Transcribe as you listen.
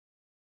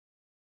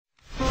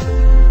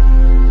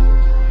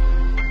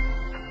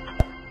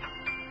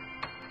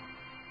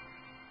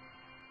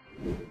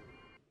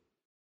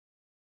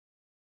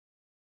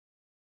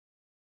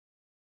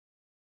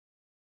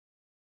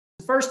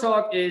The first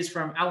talk is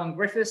from Alan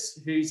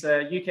Griffiths, who's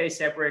a UK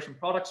separation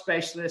product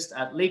specialist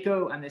at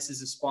LECO, and this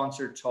is a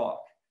sponsored talk.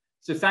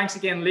 So thanks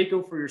again,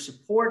 LECO, for your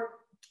support.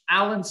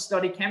 Alan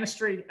studied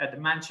chemistry at the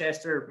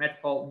Manchester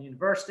Metropolitan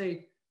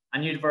University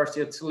and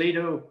University of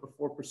Toledo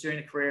before pursuing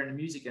a career in the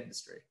music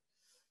industry.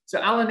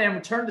 So Alan then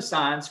returned to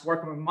science,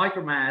 working with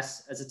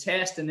Micromass as a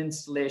test and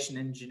installation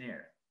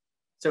engineer.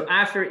 So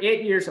after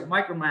 8 years at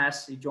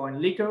Micromass, he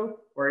joined LECO,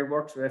 where he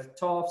works with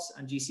TOFS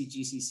and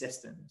GCGC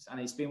systems. And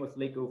he's been with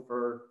LECO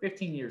for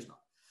 15 years now.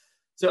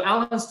 So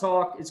Alan's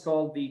talk is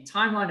called The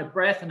Timeline of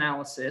Breath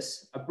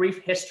Analysis, a brief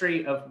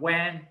history of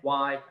when,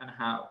 why, and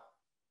how.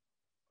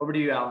 Over to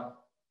you, Alan.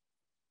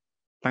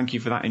 Thank you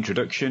for that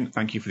introduction.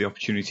 Thank you for the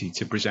opportunity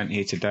to present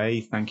here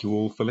today. Thank you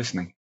all for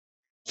listening.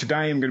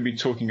 Today, I'm going to be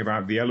talking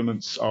about the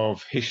elements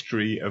of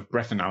history of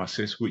breath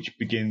analysis, which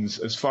begins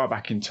as far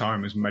back in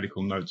time as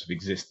medical notes have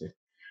existed.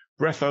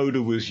 Breath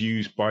odour was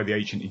used by the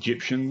ancient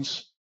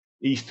Egyptians.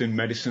 Eastern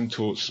medicine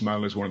taught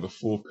smell as one of the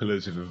 4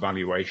 pillars of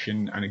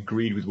evaluation and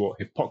agreed with what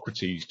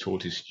Hippocrates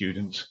taught his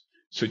students,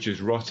 such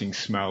as rotting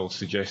smell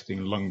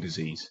suggesting lung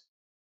disease.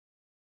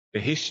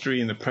 The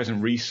history and the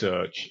present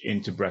research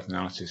into breath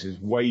analysis is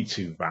way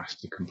too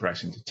vast to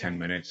compress into 10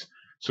 minutes,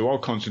 so I'll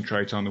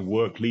concentrate on the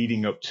work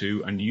leading up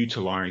to and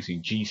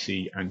utilising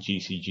GC and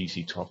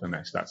GCGC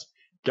TOF-MS. That's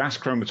gas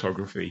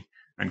chromatography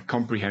and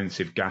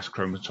comprehensive gas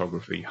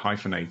chromatography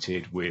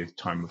hyphenated with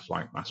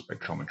time-of-flight mass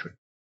spectrometry.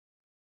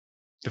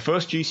 The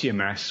first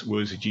GCMS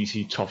was a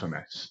GC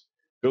TOF-MS,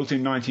 built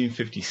in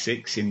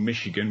 1956 in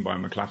Michigan by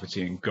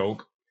McLafferty and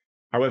Gulk.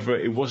 However,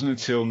 it wasn't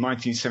until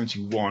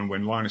 1971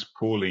 when Linus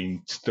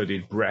Pauling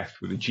studied breath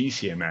with a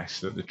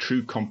GCMS that the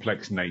true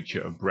complex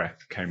nature of breath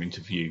came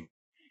into view.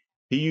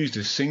 He used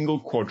a single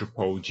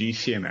quadrupole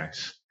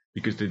GCMS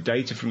because the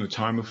data from the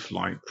time of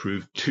flight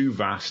proved too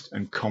vast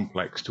and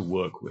complex to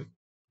work with.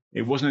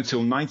 It wasn't until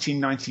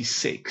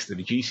 1996 that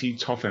a GC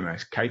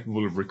TOF-MS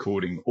capable of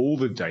recording all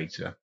the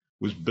data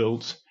was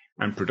built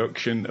and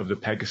production of the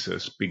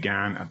Pegasus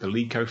began at the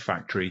LECO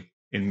factory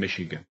in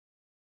Michigan.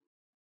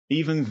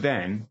 Even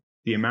then,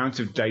 the amount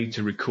of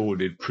data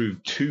recorded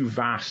proved too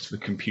vast for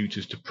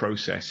computers to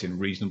process in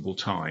reasonable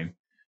time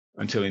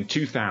until in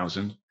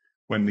 2000,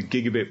 when the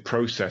gigabit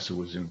processor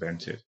was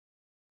invented.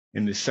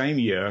 In the same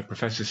year,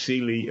 Professor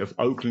Seeley of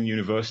Oakland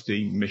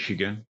University,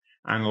 Michigan,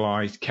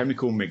 analyzed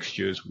chemical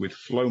mixtures with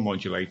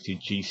flow-modulated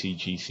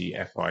GCGC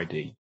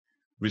FID.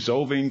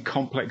 Resolving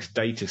complex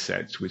data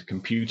sets with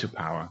computer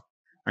power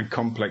and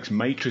complex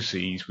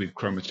matrices with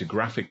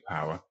chromatographic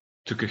power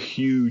took a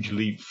huge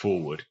leap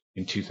forward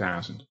in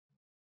 2000.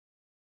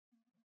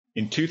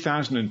 In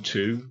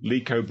 2002,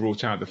 LECO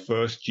brought out the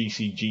first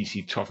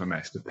GCGC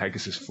TOF-MS, the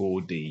Pegasus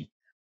 4D.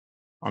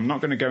 I'm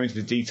not going to go into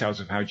the details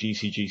of how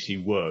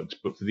GCGC works,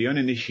 but for the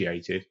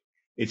uninitiated,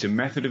 it's a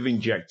method of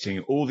injecting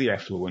all the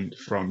effluent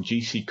from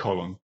GC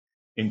column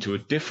into a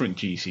different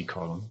GC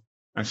column,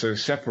 and so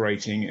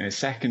separating in a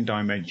second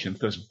dimension,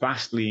 thus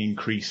vastly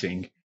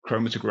increasing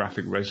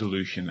chromatographic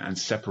resolution and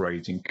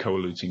separating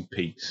coeluting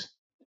peaks.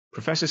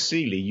 Professor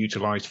Seeley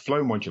utilized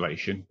flow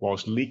modulation,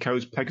 whilst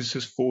LECO's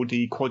Pegasus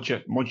 4D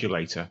quadjet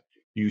modulator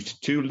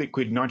used 2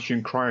 liquid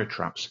nitrogen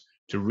cryotraps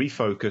to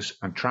refocus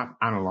and trap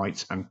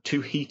analytes and 2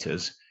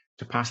 heaters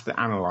to pass the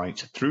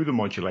analytes through the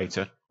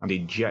modulator and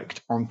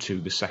inject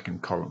onto the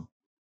second column.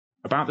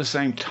 About the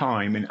same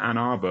time in Ann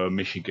Arbor,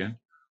 Michigan,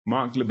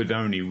 Mark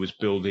Libidoni was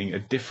building a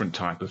different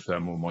type of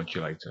thermal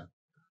modulator.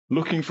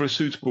 Looking for a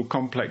suitable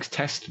complex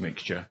test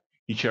mixture,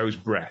 he chose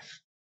breath,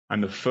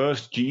 and the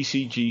first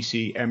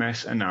GCGC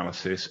MS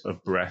analysis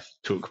of breath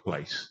took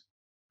place.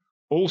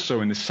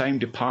 Also in the same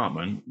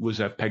department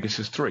was a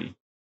Pegasus 3.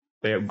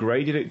 They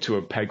upgraded it to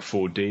a PEG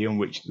 4D on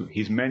which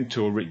his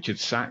mentor Richard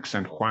Sachs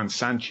and Juan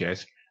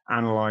Sanchez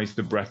analyzed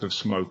the breath of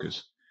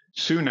smokers.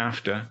 Soon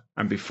after,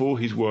 and before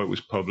his work was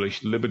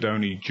published,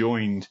 Libidoni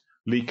joined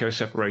LECO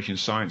separation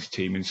science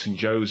team in St.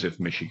 Joseph,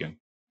 Michigan.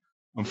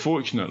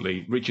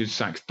 Unfortunately, Richard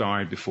Sachs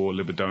died before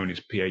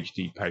Libidoni's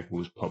PhD paper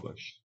was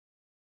published.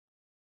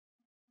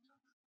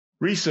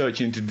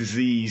 Research into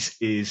disease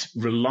is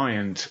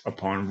reliant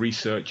upon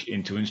research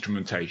into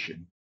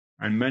instrumentation,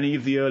 and many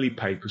of the early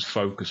papers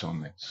focus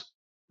on this.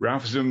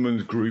 Ralph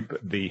Zimmerman's group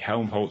at the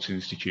Helmholtz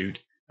Institute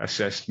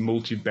assessed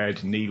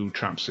multi-bed needle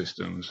trap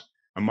systems,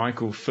 and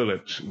Michael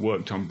Phillips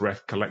worked on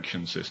breath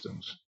collection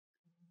systems.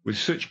 With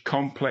such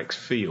complex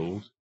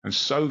field and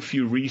so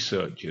few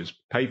researchers,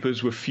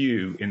 papers were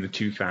few in the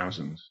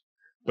 2000s.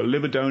 But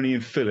Libidoni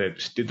and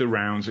Phillips did the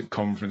rounds at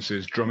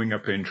conferences, drumming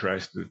up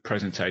interest with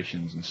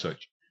presentations and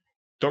such.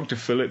 Dr.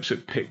 Phillips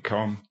at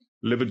PitCom,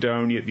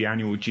 Libidoni at the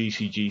annual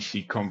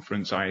GCGC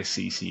conference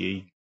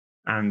ISCCE,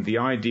 and the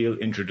ideal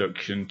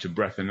introduction to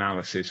breath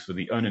analysis for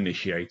the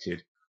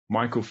uninitiated,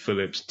 Michael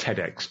Phillips'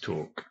 TEDx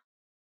talk.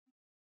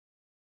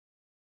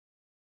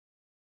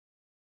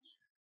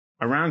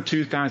 Around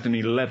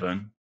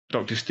 2011,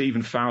 Dr.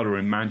 Stephen Fowler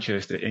in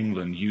Manchester,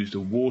 England, used a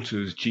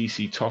Waters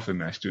GC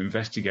TOF-MS to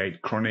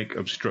investigate chronic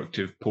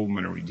obstructive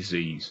pulmonary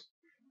disease,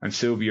 and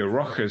Silvia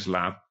Rocha's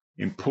lab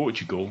in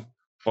Portugal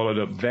followed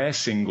up their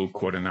single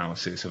quad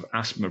analysis of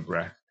asthma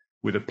breath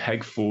with a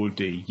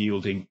PEG-4D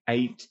yielding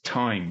 8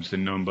 times the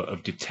number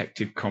of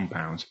detected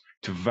compounds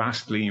to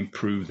vastly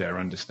improve their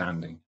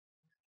understanding.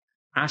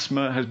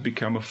 Asthma has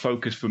become a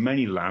focus for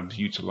many labs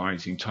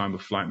utilizing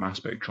time-of-flight mass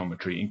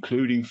spectrometry,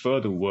 including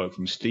further work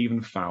from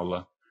Stephen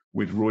Fowler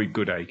with Roy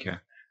Goodacre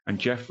and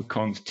Jeff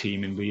LeConte's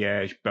team in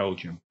Liège,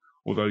 Belgium,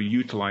 although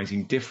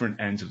utilizing different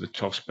ends of the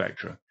TOF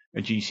spectra,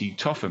 a GC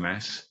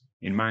TOF-MS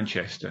in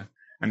Manchester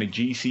and a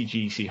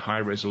GC-GC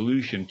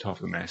high-resolution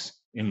TOF-MS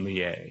in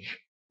Liège.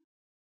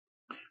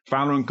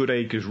 Fowler and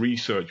Goodacre's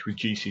research with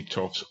GC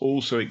TOFs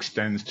also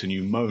extends to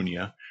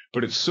pneumonia,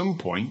 but at some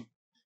point,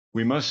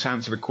 we must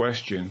answer the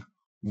question,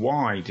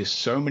 why do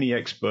so many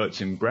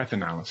experts in breath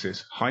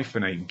analysis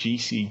hyphenate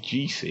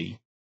GC-GC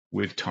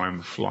with time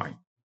of flight?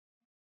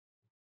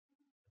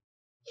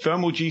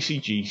 Thermal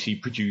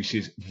GC-GC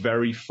produces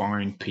very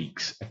fine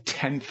peaks, a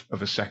tenth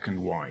of a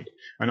second wide,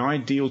 an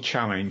ideal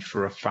challenge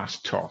for a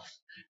fast TOF.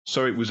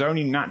 So it was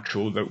only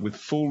natural that with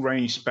full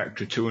range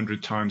spectra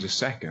 200 times a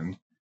second,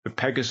 the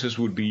Pegasus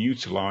would be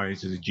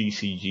utilized as a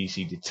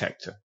GC-GC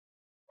detector.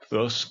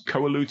 Thus,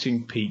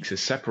 co-eluting peaks are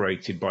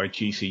separated by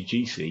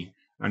GC-GC,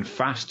 and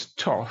fast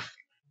TOF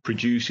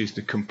produces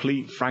the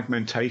complete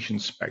fragmentation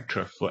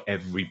spectra for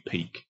every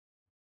peak.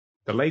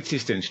 The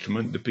latest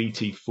instrument, the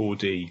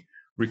BT4D,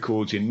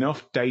 records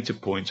enough data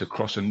points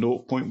across a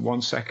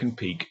 0.1 second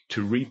peak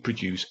to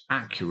reproduce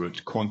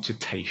accurate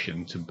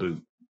quantitation to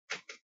boot.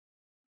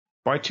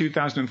 By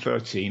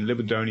 2013,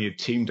 Libidoni had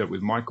teamed up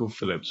with Michael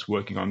Phillips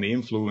working on the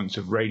influence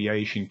of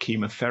radiation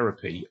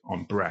chemotherapy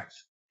on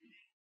breath.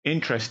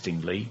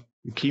 Interestingly,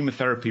 the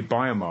chemotherapy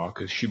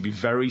biomarkers should be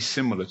very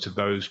similar to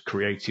those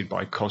created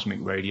by cosmic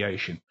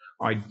radiation,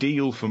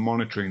 ideal for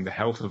monitoring the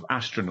health of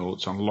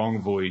astronauts on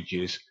long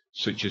voyages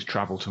such as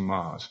travel to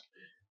Mars.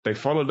 They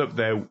followed up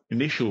their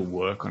initial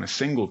work on a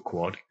single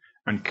quad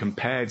and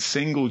compared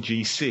single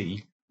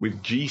GC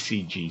with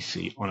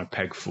GC-GC on a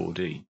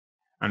PEG-4D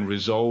and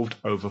resolved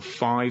over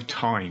 5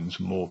 times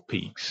more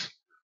peaks,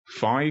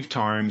 5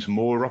 times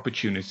more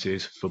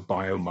opportunities for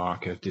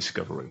biomarker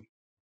discovery.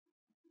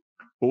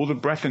 All the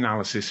breath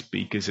analysis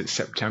speakers at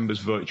September's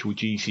virtual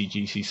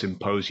GC-GC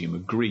symposium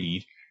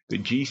agreed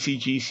that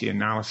GC-GC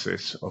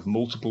analysis of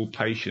multiple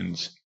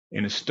patients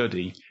in a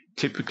study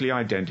typically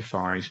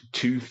identifies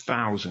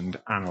 2,000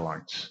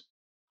 analytes.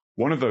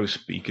 One of those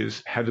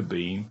speakers, Heather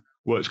Bean,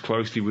 works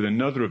closely with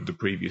another of the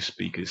previous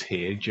speakers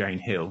here, Jane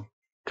Hill,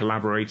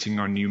 collaborating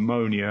on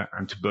pneumonia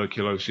and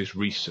tuberculosis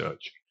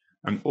research,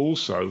 and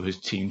also has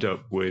teamed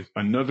up with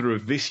another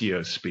of this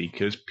year's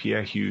speakers,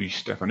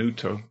 Pierre-Hugues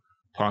Stefanuto,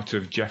 part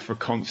of Jeff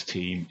LeConte's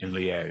team in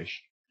Liège,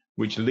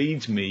 which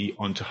leads me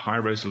onto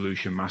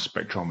high-resolution mass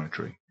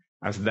spectrometry,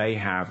 as they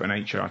have an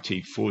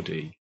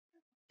HRT-4D,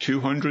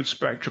 200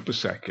 spectra per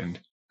second,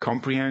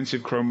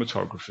 comprehensive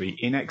chromatography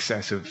in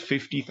excess of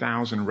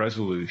 50,000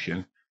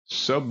 resolution,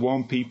 sub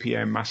 1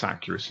 ppm mass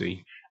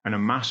accuracy, and a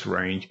mass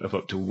range of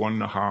up to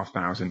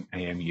 1,500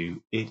 AMU.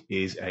 It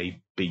is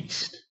a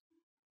beast.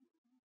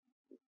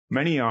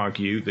 Many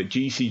argue that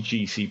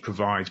GC-GC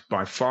provides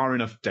by far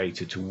enough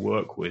data to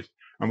work with,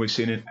 and we've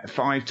seen a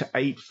 5 to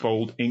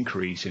 8-fold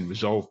increase in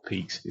resolved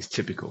peaks is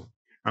typical.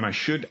 And I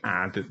should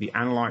add that the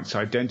analytes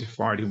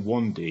identified in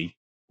 1D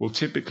will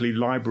typically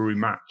library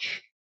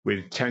match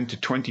with 10 to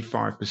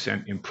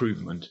 25%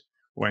 improvement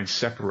when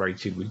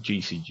separated with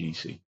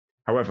GC-GC.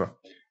 However,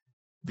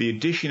 the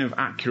addition of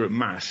accurate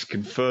mass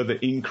can further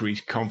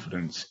increase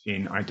confidence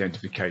in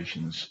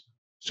identifications.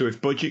 So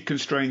if budget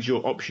constrains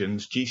your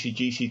options,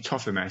 GC-GC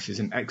TOF-MS is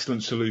an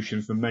excellent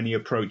solution for many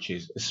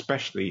approaches,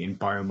 especially in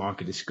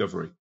biomarker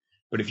discovery.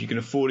 But if you can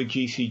afford a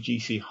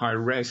GC-GC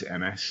high-res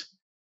MS,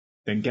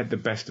 then get the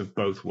best of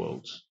both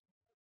worlds.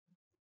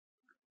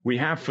 We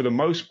have, for the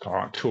most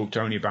part, talked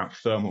only about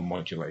thermal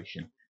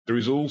modulation. There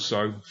is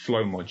also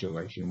flow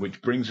modulation,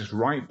 which brings us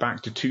right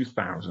back to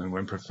 2000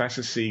 when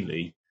Professor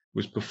Seeley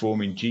was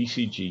performing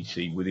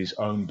GC-GC with his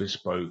own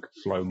bespoke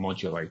flow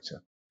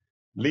modulator.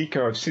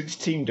 LICO have since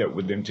teamed up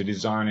with them to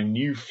design a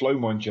new flow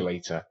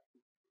modulator.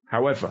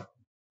 However,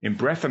 in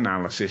breath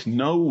analysis,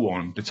 no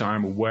one that I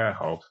am aware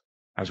of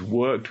has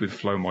worked with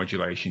flow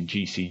modulation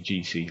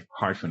GC-GC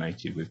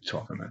hyphenated with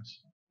TOF-MS.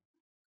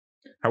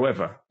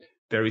 However,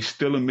 there is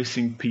still a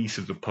missing piece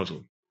of the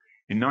puzzle.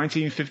 In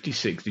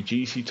 1956, the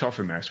GC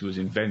TOF-MS was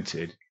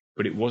invented,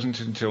 but it wasn't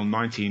until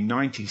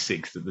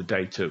 1996 that the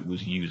data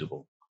was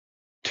usable.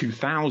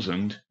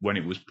 2000 when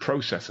it was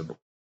processable.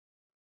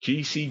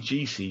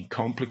 GC-GC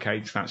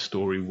complicates that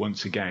story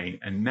once again,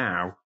 and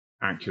now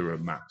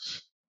accurate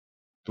mass.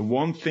 The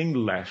one thing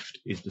left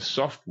is the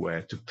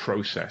software to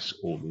process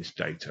all this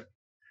data.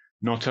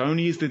 Not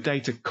only is the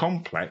data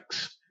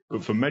complex,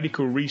 but for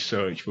medical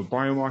research, for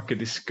biomarker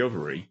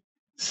discovery,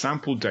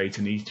 sample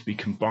data needs to be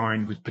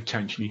combined with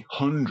potentially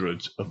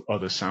hundreds of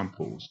other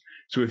samples.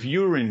 So if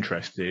you're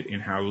interested in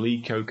how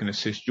LICO can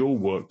assist your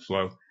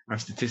workflow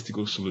and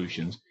statistical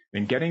solutions,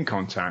 then get in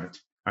contact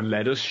and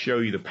let us show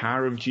you the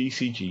power of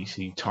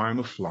GC-GC, time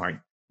of flight,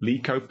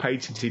 LICO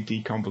patented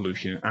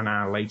deconvolution, and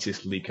our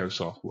latest LICO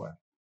software.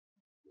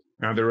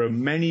 Now, there are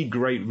many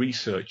great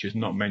researchers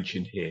not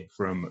mentioned here,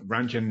 from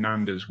Ranjan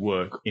Nanda's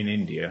work in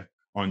India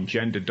on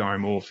gender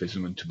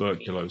dimorphism and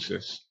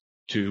tuberculosis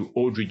to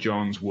Audrey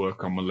John's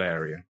work on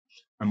malaria.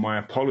 And my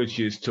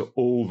apologies to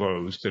all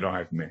those that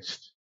I've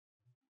missed.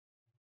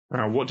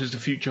 Now, what does the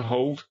future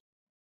hold?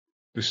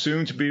 The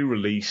soon-to-be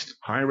released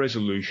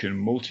high-resolution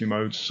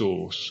multimode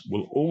source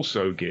will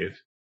also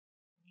give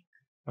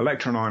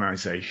electron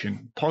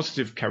ionization,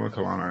 positive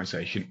chemical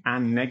ionization,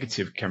 and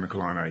negative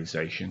chemical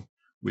ionization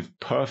with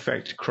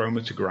perfect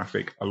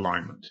chromatographic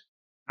alignment.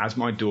 As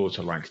my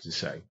daughter likes to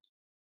say,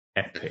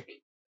 epic.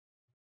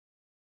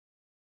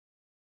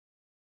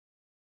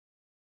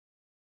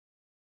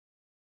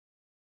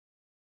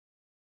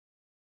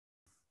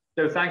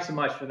 So thanks so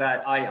much for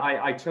that.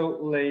 I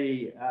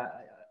totally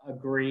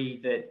agree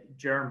that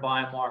during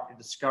biomarker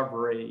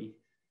discovery,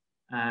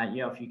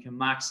 if you can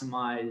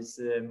maximize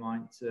the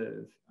amount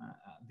of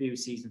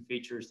VOCs and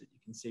features that you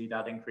can see,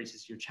 that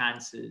increases your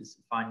chances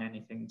of finding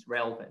anything that's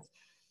relevant.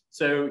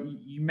 So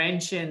you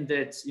mentioned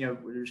that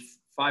there's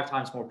 5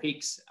 times more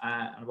peaks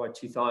and about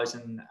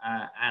 2,000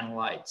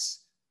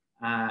 analytes,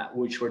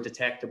 which were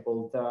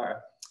detectable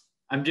there.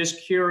 I'm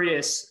just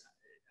curious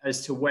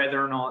as to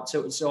whether or not,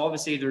 so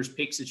obviously there's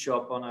peaks that show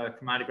up on a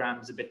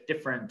chromatogram is a bit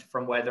different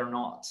from whether or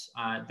not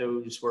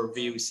those were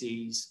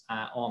VOCs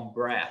on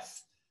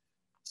breath.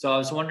 So I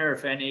was wondering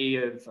if any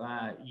of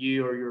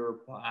you or your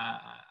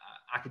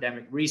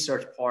academic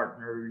research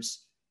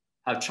partners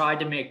have tried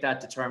to make that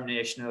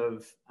determination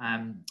of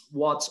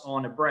what's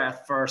on a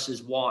breath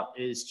versus what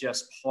is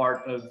just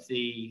part of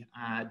the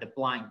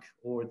blank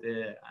or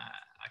the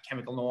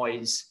chemical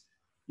noise,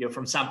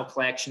 from sample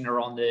collection or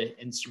on the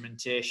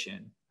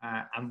instrumentation.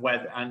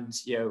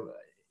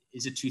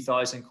 Is it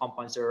 2,000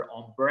 compounds that are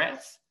on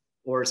breath,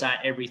 or is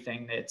that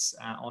everything that's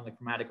on the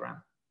chromatogram?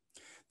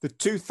 The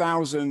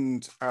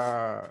 2,000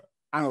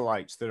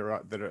 analytes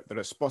that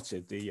are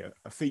spotted, the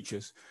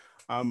features,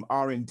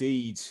 are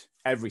indeed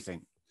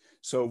everything.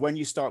 So when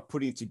you start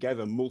putting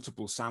together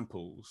multiple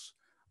samples,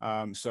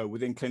 so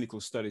within clinical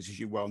studies, as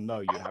you well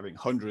know, you're having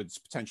hundreds,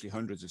 potentially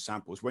hundreds of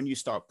samples. When you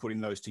start putting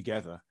those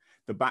together,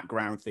 the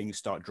background things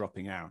start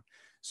dropping out.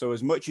 So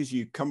as much as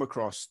you come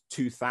across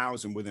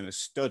 2,000 within a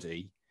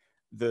study,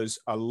 there's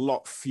a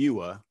lot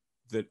fewer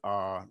that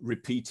are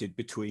repeated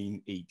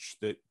between each,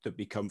 that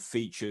become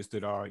features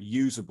that are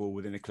usable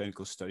within a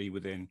clinical study,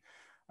 within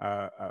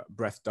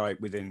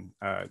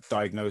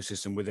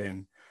diagnosis and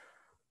within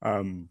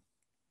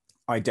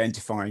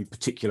identifying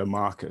particular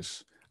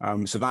markers.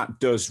 So that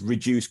does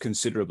reduce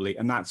considerably,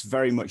 and that's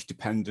very much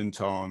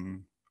dependent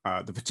on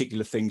the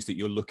particular things that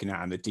you're looking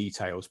at and the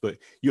details, but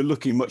you're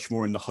looking much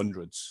more in the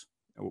hundreds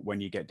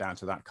when you get down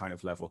to that kind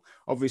of level.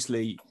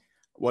 Obviously,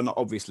 well, not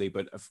obviously,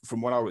 but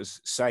from what I was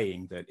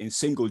saying, that in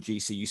single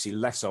GC, you see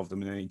less of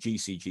them, and then in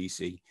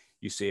GC,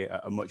 you see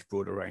a much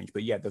broader range.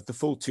 But yeah, the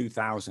full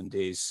 2,000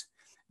 is,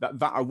 that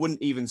I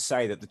wouldn't even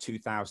say that the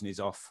 2,000 is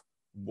off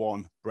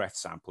one breath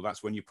sample.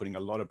 That's when you're putting a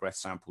lot of breath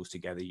samples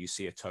together, you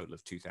see a total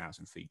of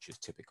 2,000 features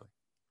typically.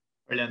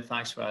 Brilliant,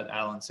 thanks for that,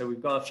 Alan. So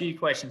we've got a few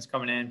questions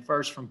coming in.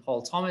 First from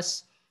Paul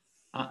Thomas.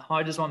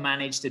 How does one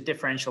manage the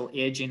differential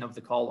aging of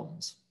the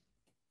columns?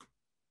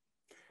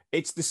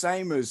 It's the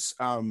same as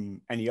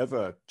any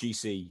other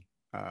GC.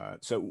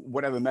 So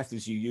whatever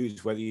methods you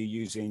use, whether you're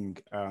using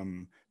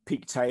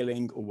peak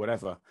tailing or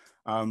whatever,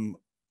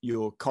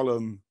 your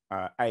column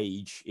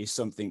age is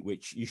something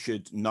which you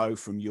should know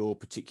from your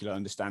particular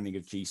understanding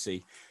of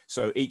GC.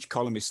 So each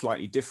column is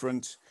slightly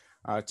different.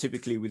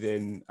 Typically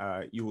within,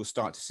 you will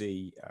start to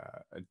see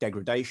a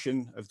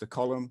degradation of the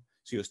column.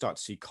 So you'll start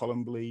to see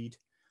column bleed,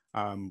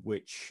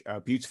 which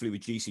beautifully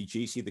with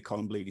GC, the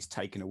column bleed is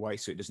taken away,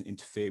 so it doesn't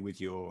interfere with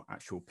your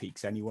actual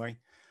peaks anyway,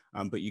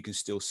 but you can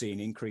still see an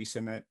increase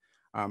in it.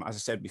 As I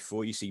said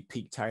before, you see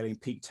peak tailing.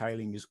 Peak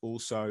tailing is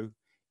also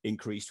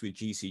increased with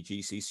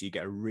GC, so you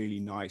get a really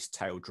nice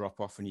tail drop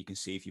off, and you can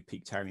see if your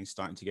peak tailing is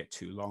starting to get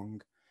too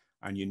long,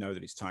 and you know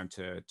that it's time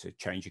to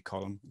change your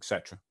column,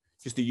 etc.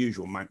 Just the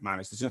usual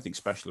manners. There's nothing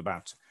special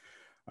about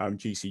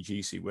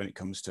GC when it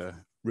comes to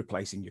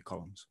replacing your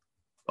columns.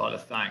 Got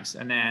it, thanks.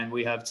 And then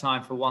we have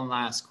time for one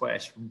last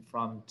question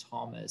from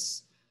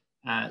Thomas.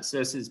 So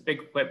this is big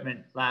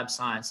equipment, lab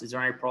science. Is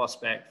there any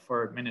prospect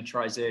for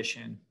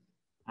miniaturization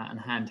and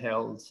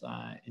handheld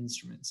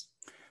instruments?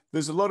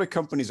 There's a lot of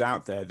companies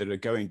out there that are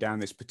going down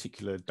this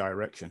particular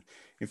direction.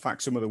 In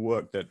fact, some of the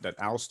work that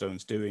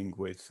Alstone's doing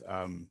with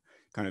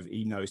kind of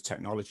e-nose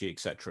technology,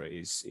 etc.,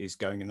 is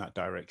going in that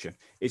direction.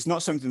 It's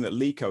not something that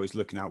LICO is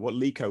looking at. What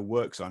LICO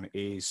works on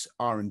is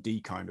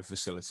R&D kind of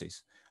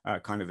facilities,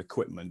 kind of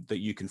equipment that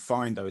you can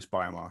find those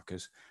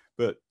biomarkers.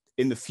 But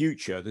in the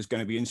future, there's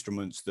going to be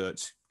instruments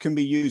that can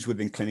be used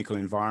within clinical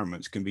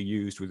environments, can be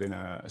used within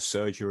a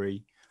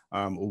surgery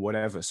or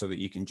whatever, so that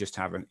you can just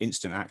have an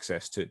instant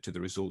access to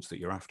the results that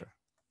you're after.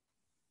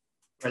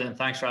 Brilliant,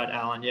 thanks for that,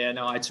 Alan. Yeah,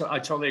 no, I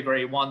totally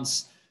agree.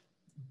 Once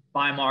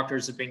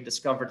biomarkers have been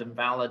discovered and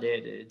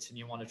validated and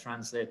you want to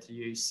translate to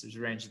use, there's a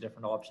range of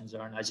different options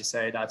there. And as you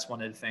say, that's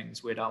one of the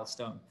things we at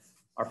Alstone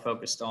are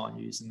focused on,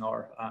 using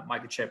our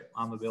microchip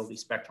and mobility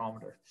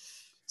spectrometer.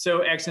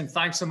 So excellent.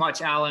 Thanks so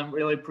much, Alan.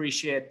 Really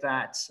appreciate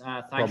that.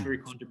 Thanks for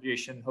your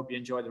contribution. Hope you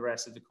enjoy the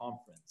rest of the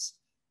conference.